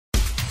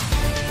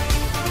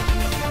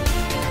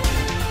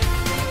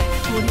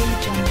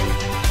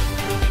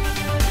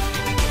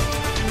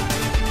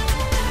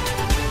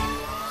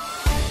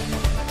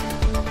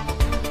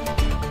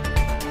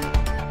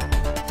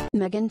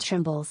Meghan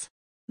TREMBLES.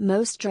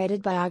 Most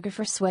dreaded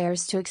biographer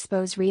swears to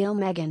expose real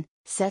Meghan,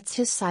 sets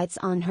his sights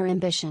on her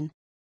ambition.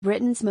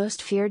 Britain's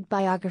most feared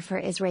biographer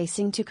is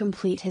racing to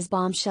complete his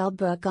bombshell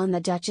book on the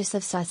Duchess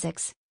of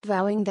Sussex,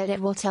 vowing that it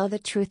will tell the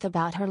truth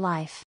about her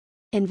life.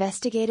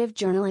 Investigative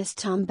journalist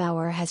Tom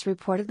Bower has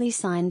reportedly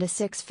signed a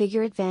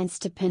six-figure advance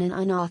to pen an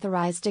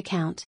unauthorized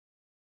account.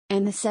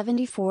 And the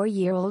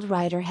 74-year-old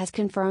writer has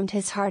confirmed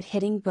his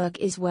hard-hitting book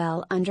is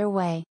well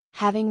underway,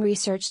 having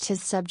researched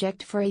his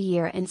subject for a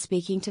year and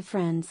speaking to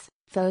friends,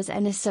 foes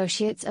and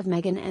associates of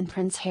Meghan and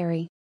Prince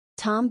Harry.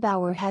 Tom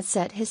Bower has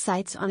set his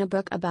sights on a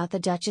book about the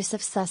Duchess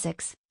of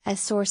Sussex, as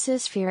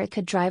sources fear it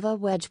could drive a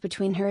wedge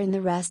between her and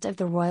the rest of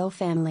the royal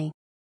family.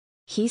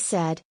 He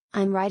said,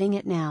 "I'm writing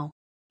it now.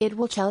 It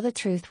will tell the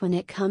truth when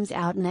it comes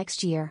out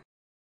next year."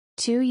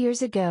 2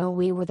 years ago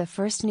we were the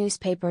first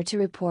newspaper to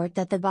report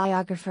that the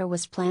biographer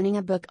was planning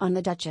a book on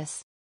the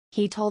Duchess.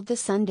 He told the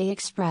Sunday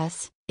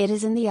Express, "It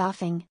is in the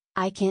offing,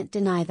 I can't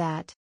deny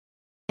that."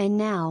 And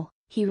now,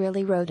 he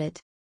really wrote it.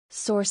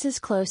 Sources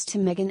close to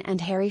Meghan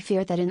and Harry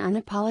fear that an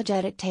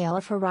unapologetic tale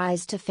of her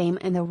rise to fame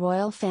and the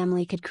royal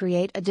family could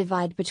create a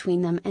divide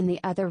between them and the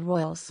other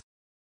royals.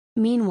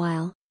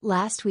 Meanwhile,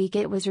 last week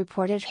it was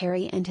reported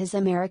Harry and his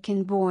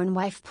American-born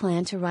wife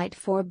plan to write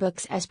 4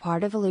 books as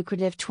part of a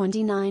lucrative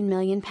 £29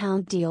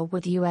 million deal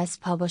with US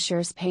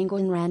publishers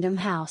Penguin Random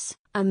House,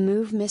 a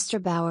move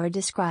Mr. Bower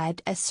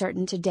described as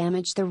certain to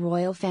damage the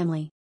royal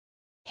family.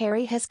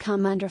 Harry has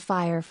come under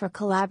fire for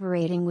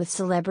collaborating with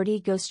celebrity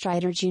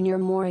ghostwriter Junior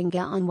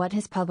Moringa on what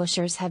his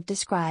publishers have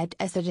described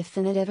as the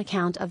definitive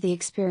account of the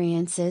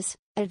experiences,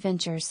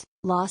 adventures,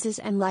 losses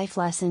and life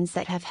lessons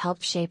that have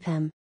helped shape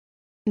him.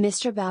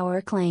 Mr.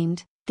 Bower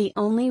claimed, "The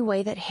only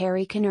way that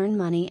Harry can earn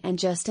money and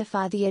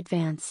justify the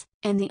advance,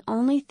 and the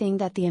only thing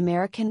that the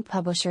American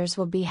publishers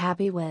will be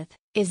happy with,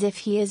 is if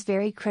he is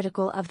very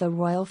critical of the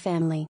royal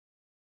family.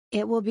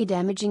 It will be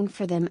damaging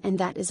for them and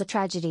that is a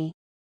tragedy."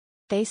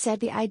 They said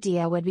the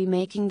idea would be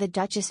making the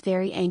Duchess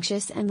very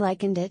anxious and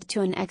likened it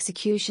to an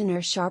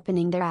executioner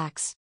sharpening their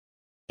axe.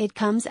 It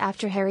comes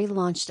after Harry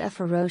launched a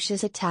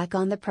ferocious attack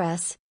on the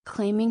press,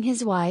 claiming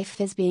his wife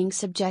is being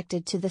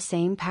subjected to the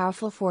same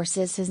powerful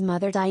forces his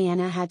mother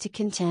Diana had to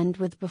contend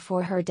with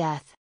before her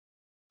death.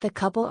 The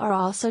couple are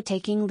also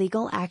taking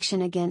legal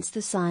action against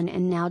the Sun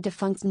and now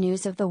defunct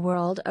News of the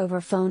World over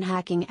phone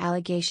hacking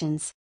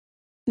allegations.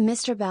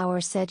 Mr.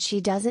 Bower said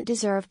she doesn't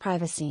deserve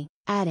privacy,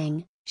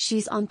 adding,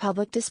 "She's on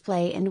public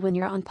display and when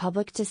you're on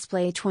public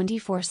display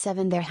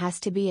 24/7 there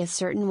has to be a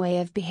certain way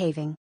of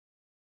behaving."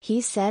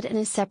 He said in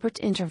a separate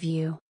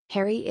interview,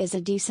 "Harry is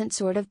a decent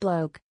sort of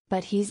bloke,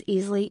 but he's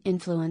easily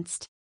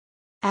influenced.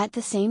 At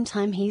the same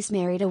time he's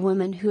married a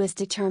woman who is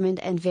determined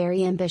and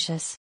very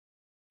ambitious."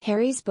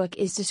 Harry's book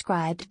is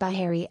described by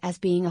Harry as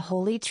being a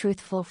wholly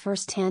truthful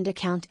first-hand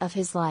account of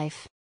his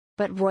life.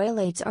 But royal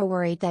aides are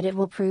worried that it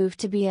will prove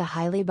to be a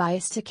highly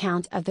biased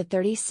account of the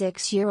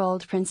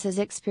 36-year-old prince's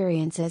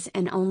experiences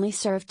and only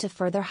serve to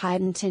further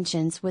heighten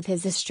tensions with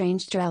his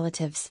estranged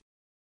relatives.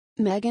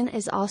 Meghan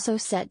is also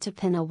set to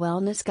pen a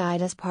wellness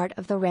guide as part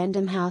of the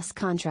Random House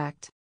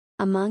contract.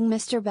 Among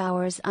Mr.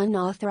 Bower's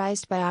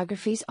unauthorized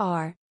biographies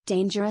are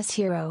Dangerous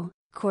Hero,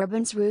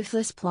 Corbyn's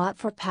Ruthless Plot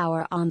for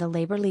Power on the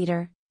Labour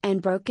Leader,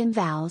 and Broken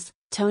Vows,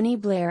 Tony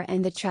Blair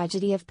and the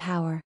Tragedy of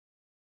Power.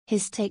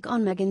 His take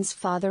on Meghan's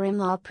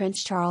father-in-law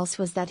Prince Charles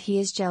was that he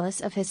is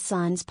jealous of his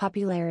son's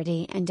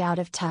popularity and out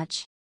of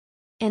touch.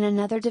 In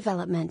another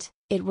development,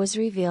 it was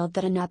revealed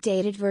that an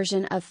updated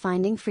version of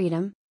Finding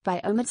Freedom,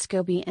 by Omid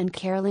Scobie and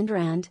Carolyn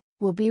Durand,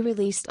 will be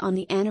released on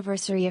the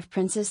anniversary of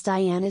Princess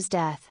Diana's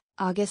death,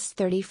 August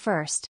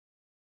 31st.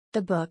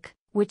 The book,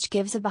 which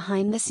gives a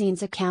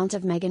behind-the-scenes account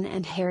of Meghan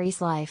and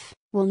Harry's life,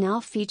 will now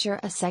feature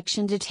a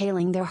section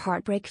detailing their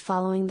heartbreak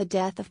following the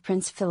death of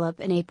Prince Philip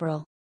in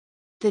April.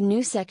 The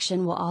new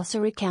section will also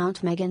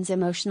recount Meghan's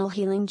emotional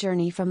healing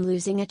journey from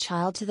losing a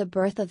child to the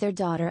birth of their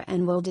daughter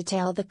and will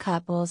detail the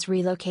couple's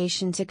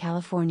relocation to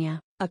California,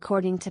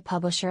 according to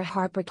publisher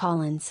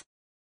HarperCollins.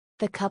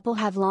 The couple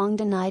have long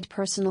denied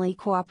personally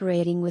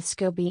cooperating with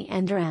Scobie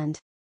and Durand.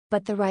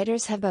 But the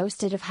writers have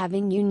boasted of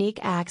having unique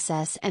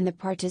access and the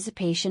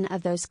participation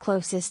of those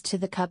closest to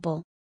the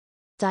couple.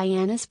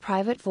 Diana's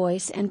private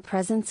voice and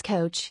presence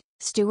coach,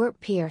 Stuart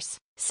Pearce,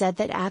 said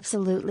that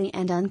absolutely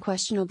and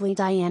unquestionably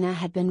Diana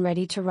had been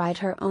ready to write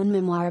her own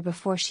memoir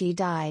before she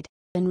died,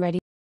 and ready